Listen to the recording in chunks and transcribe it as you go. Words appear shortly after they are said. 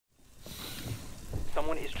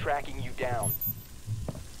tracking you down.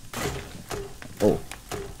 Oh.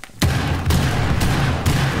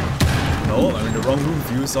 No, I'm in the wrong room,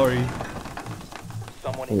 Fuse, sorry.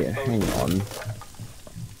 Someone Oh yeah, exposed. hang on.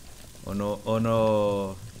 Oh no, oh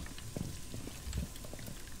no.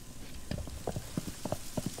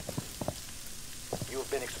 You have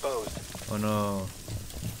been exposed. Oh no.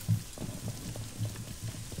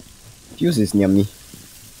 Fuse is near me.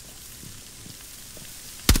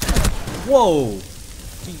 Whoa!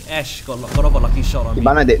 King Ash got off a lucky shot on me.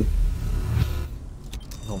 Ibana dead.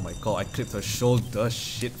 Oh my god, I clipped her shoulder.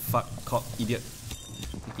 Shit, fuck, cock, idiot.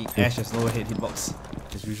 King Ash has no head hitbox.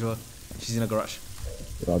 As usual. She's in a garage.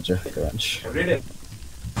 Roger, garage. Garage.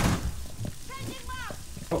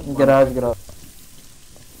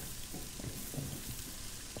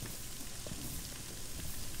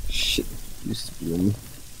 Shit, Fuse is below me.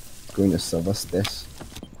 Going to server stairs.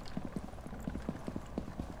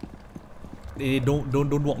 Hey, don't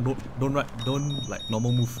walk, don't run, don't like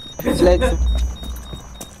normal move. Let's.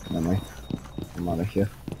 Never mind. I'm out of here.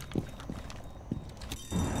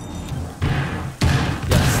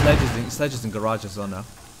 Yeah, Sledge is in garage as well now.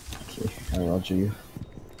 Okay, I roger you.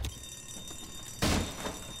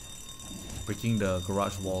 Breaking the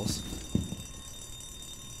garage walls.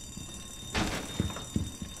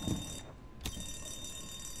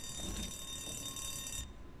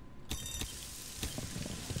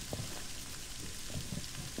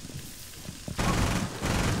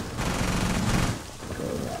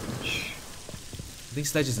 Garage. I think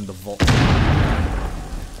Sledge is in the vault.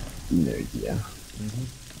 No idea.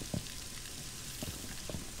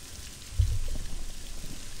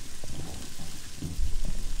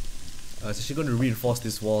 It's actually going to reinforce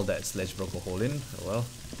this wall that Sledge broke a hole in. Oh well.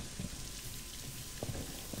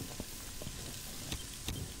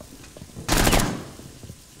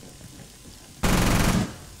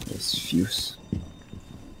 There's Fuse.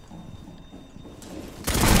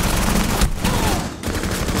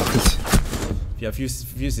 Yeah,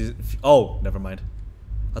 Fuse is. Oh, never mind.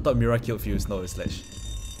 I thought Mira killed Fuse. No, it's Sledge.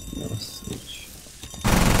 No, Sledge.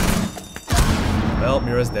 Well,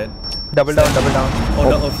 Mira's dead. Double down. Oh,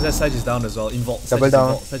 no, Sledge is down as well. In vault. Double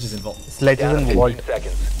down. Sledge is in vault. Sledge is Down to in 15 vault.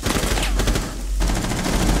 seconds.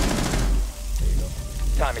 There you go.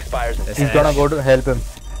 Time expires in He's 10. He's gonna go to help him.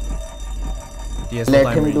 He has Let no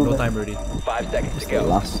time him ready. do No that. time ready. 5 seconds to The go.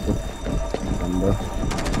 last number.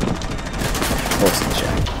 Oh, it's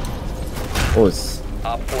Jack. Oh, it's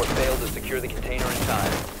Op 4 failed to secure the container in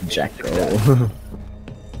time. Jack. Success. Oh.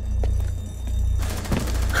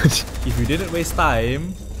 If you didn't waste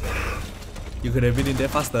time, you could have been in there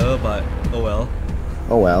faster, but oh well.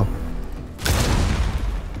 Oh well.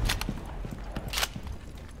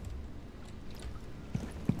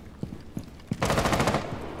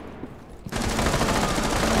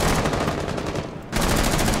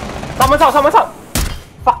 Someone's out!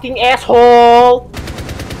 Fucking asshole! Down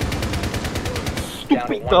to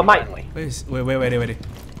Stupid one termite! friendly. Wait.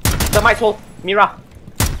 Termite hole! Mira!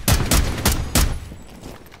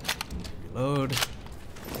 Load.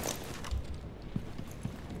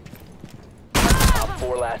 Op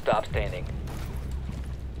 4 last stop standing.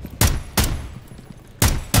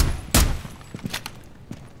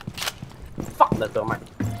 Fuck the termite.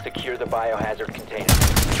 Secure the biohazard container.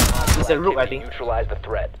 It's a rook, I think. Neutralize the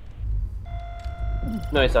threat.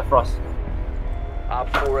 No, it's a frost. Op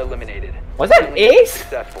 4 eliminated. Was that an ace?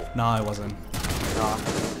 Successful. Nah, it wasn't.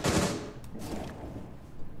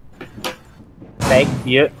 Bag,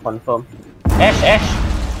 beard, confirm. Ash!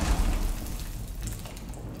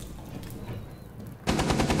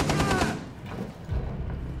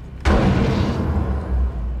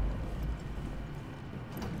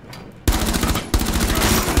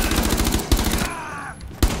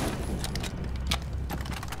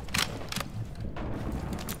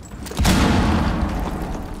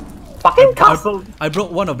 Fucking castle! I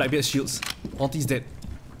broke one of Blackbeard's shields. Monty's dead.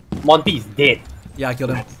 Monty is dead. Yeah, I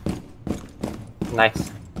killed him.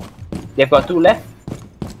 Nice. They've got 2 left.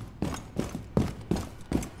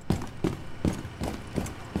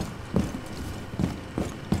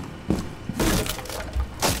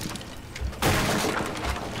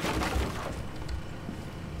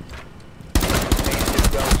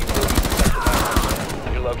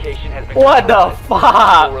 Your location has been What the compromised.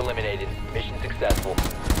 fuck? 4 eliminated. Mission successful.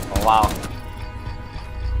 Oh wow.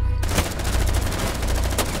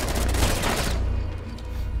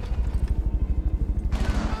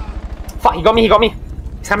 Fuck, he got me.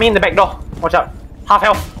 He's coming in the back door. Watch out. Half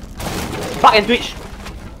health. Fuck and Twitch.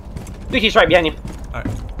 Twitch is right behind him. Alright.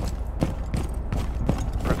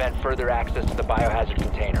 Prevent further access to the biohazard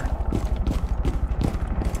container.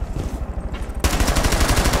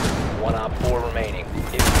 1 op 4 remaining.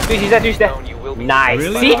 If Twitch is there, Twitch there. Zone, you will be Nice.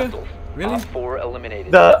 Really? See? Really? Really? Op 4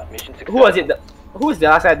 eliminated. Mission Who was it? successful. Who's the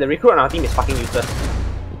last guy? The recruit on our team is fucking useless.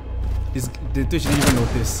 The Twitch didn't even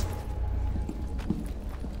notice.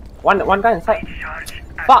 One guy inside.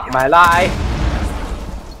 Fuck my life.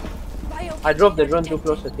 I drove the drone too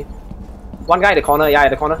close to the team. One guy in the corner, yeah, in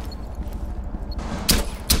the corner.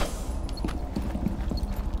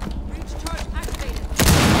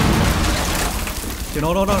 Okay,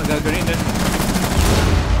 no, get in there.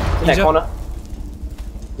 In that Injured. corner.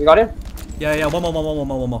 You got him? Yeah, one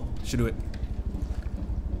more. Should do it.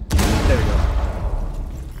 There we go.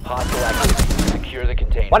 Hostile activity. Secure the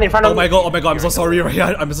container. One in front of Oh my god, I'm so sorry,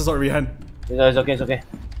 Ryan. I'm so sorry, Ryan. It's okay.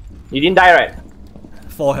 You didn't die, right?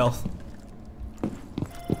 4 health.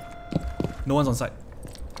 No one's on site.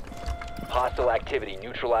 Hostile activity.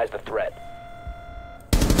 Neutralize the threat.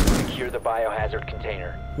 Secure the biohazard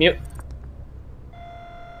container. Mute.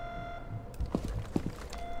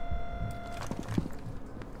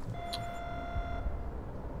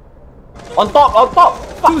 On top!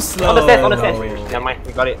 Fuck. Too slow. On the stairs. No. Never mind,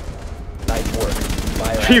 we got it. Nice work.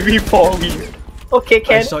 Biohazard 3v4 win. Okay, I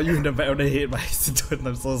Ken. shot you in the back of the head by accident.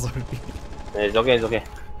 I'm so sorry. It's okay.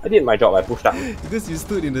 I did my job, I pushed up. Because you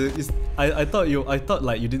stood in the. I thought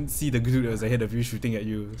like you didn't see the dude that was ahead of you shooting at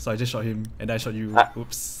you, so I just shot him and then I shot you.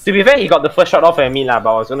 Oops. To be fair, he got the first shot off at me lah,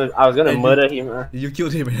 but I was gonna And murder him. You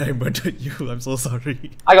killed him and I murdered you. I'm so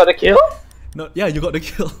sorry. I got the kill? No, yeah, you got the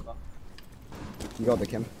kill. You got the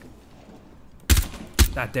cam.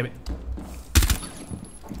 Ah, damn it.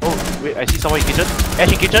 Oh, wait, I see someone in kitchen.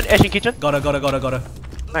 Ash in kitchen. Got her.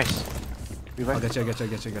 Nice. I Revive.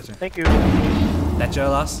 gotcha. Thank you. Thatcher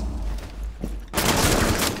last.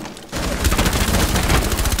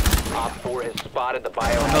 Op 4 has spotted the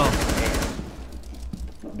biohazard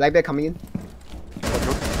container. Black bear coming in.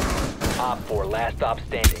 Op 4, last stop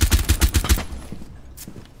standing.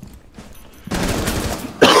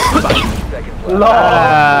 5 seconds left.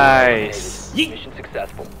 Nice. Mission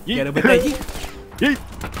successful. Get it with that yeet. Yeet.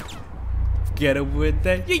 Get it with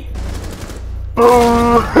that yeet.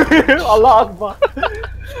 Allah Akbar.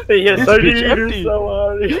 Yes, This sorry, bitch empty.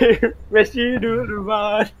 sorry. Messi do the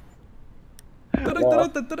man. Da.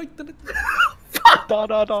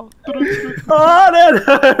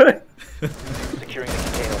 Securing the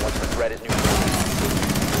container once the threat is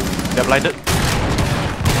neutralized. They're blinded.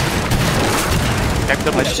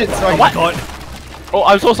 Captain blinded. Shit, sorry. Oh my god. Oh,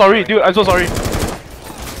 I'm so sorry, dude. I'm so sorry.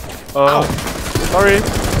 Sorry.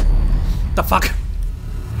 The fuck?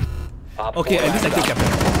 Op Okay, 4 at least I last take stop.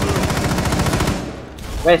 captain.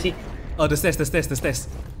 Where is he? Oh, the stairs.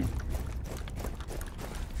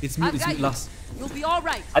 It's mute last. You'll be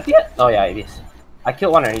alright. I think. Oh yeah, it is. I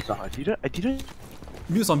killed one already, so. I didn't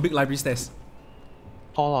Mute's on big library stairs.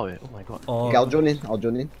 call out. Oh my god. Oh, Okay, I'll join in. got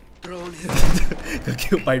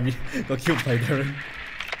killed by me. Got killed by Darren.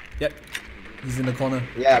 Yep. He's in the corner.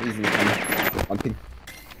 Yeah, he's in the corner. On ping.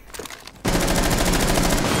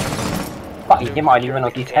 Fuck, he came out, I didn't even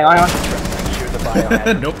notice. Hang on. Secure the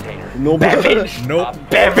biohazard Nope. container. No Savage. Nope.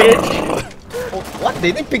 Savage. What?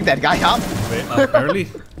 They didn't pick that guy up? Wait, apparently.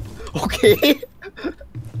 Okay.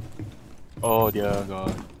 Oh dear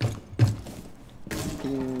god.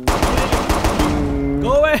 Ping.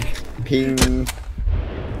 Go away! Ping.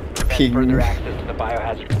 Prevent further access to the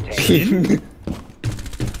biohazard container. Ping.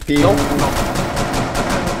 Ping.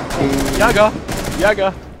 Ping.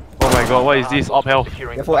 Yaga. Oh my god, what is this? Op health.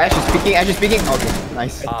 Securing Careful, Ash is speaking. Okay,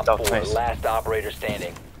 nice. Op Oh, 4, nice. last operator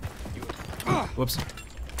standing. Whoops.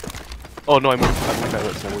 Oh no, I'm moving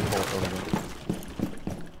backwards. I'm moving forward. Oh my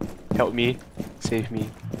god. Help me. Save me.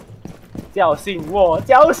 叫醒我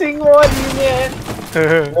里面。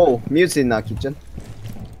 Oh, mute's in kitchen.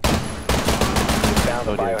 Found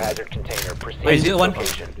the Oh, dear. biohazard container. Proceed Wait, is to it one?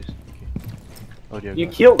 location. Oh dear You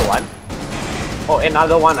god. killed one. Oh,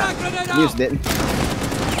 another one. Mute's dead.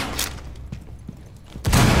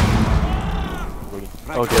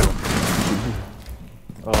 Oh dear.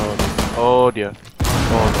 Oh dear.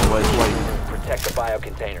 Oh no, why? Protect the bio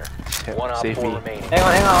container. Yeah, One op save 4 me. remaining. Hang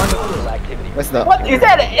on. Hostile activity. Where's the? What is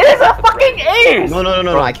that? It is a fucking ace!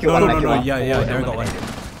 No, I killed one. I killed one. Yeah, Darren got one.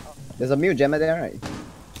 There's a mute jammer there, right?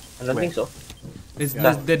 I don't think so.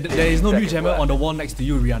 There is no new jammer on the wall next to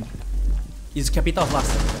you, Rian. It's Capital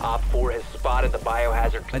last. Op 4 has spotted the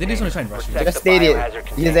biohazard container. I think this one is trying to rush you. Protect Just the stay there. biohazard He has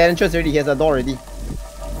container. the entrance already. He has a door already.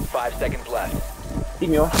 5 seconds left.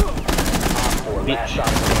 Team you. Op 4 last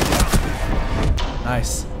operator.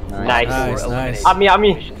 Nice. Nice. Nice. Eliminated.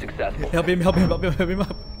 Army. Mission successful. Help him up.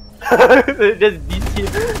 Just this here.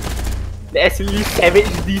 The absolutely savage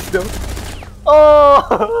this though.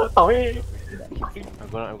 Oh, sorry.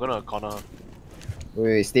 I'm gonna corner.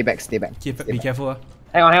 Wait, stay back. Be careful.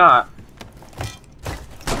 Hang on.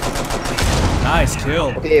 Nice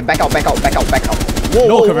kill. Okay, back out. Whoa,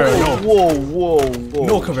 No, whoa, Caveira, whoa, whoa.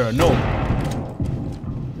 No, Caveira, no.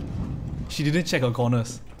 She didn't check her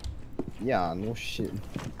corners. Yeah, no shit.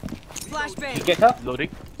 You get her? Loading.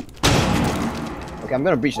 Okay, I'm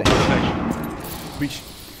gonna breach that. Breach.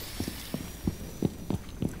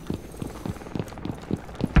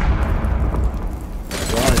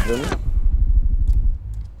 One is drilling.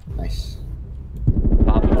 Nice.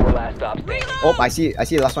 Op 4 last stop standing. Oh, I see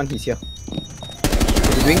the last one. He's here.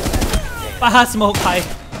 What's he doing? Ah, smoke high.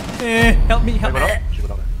 Help me. She went out.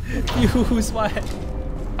 Fuse, why?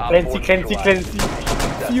 Op 4 Clancy. neutralized.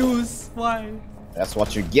 Fuse, why? That's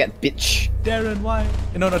what you get, bitch. Darren, why?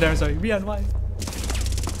 No, Darren, sorry. Rian, why?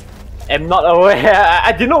 I'm not aware.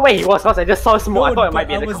 I didn't know where he was because I just saw smoke. I thought it might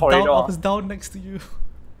be in the corridor. I was down next to you.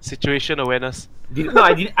 Situation awareness.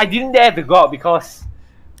 I didn't dare to go out because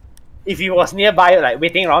if he was nearby, like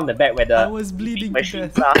waiting around the back where the I was bleeding to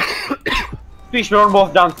machines death. are. Twitch, we were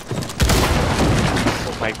both down.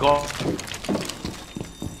 Oh my god.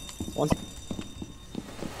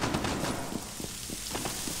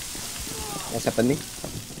 What's happening?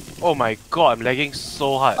 Oh my god, I'm lagging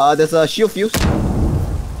so hard. There's a shield fuse.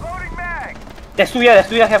 There's two here,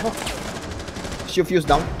 careful. Shield fuse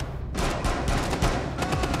down.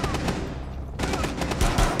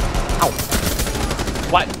 Ow.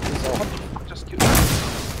 What? Just kill.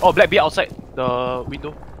 Oh, Black Bee outside the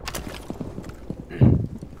window.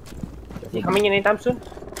 Is he coming in anytime soon?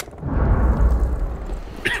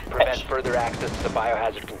 Prevent further access to the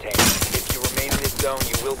biohazard container. If you remain in this zone,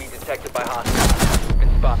 you will be detected by hostiles. You've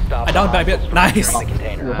been stopped I downed by a bit. Nice. from the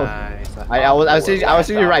container. Nice. I was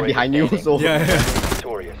sitting right behind you, so Yeah.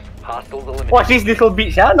 Victorious. Hostiles eliminated. Watch this little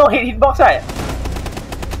bitch, huh? No hitbox, right?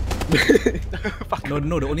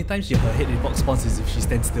 No, the only time her head hitbox spawns is if she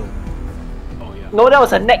stands still. Oh yeah. No, that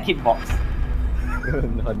was a neck hitbox.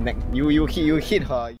 her neck. You hit her.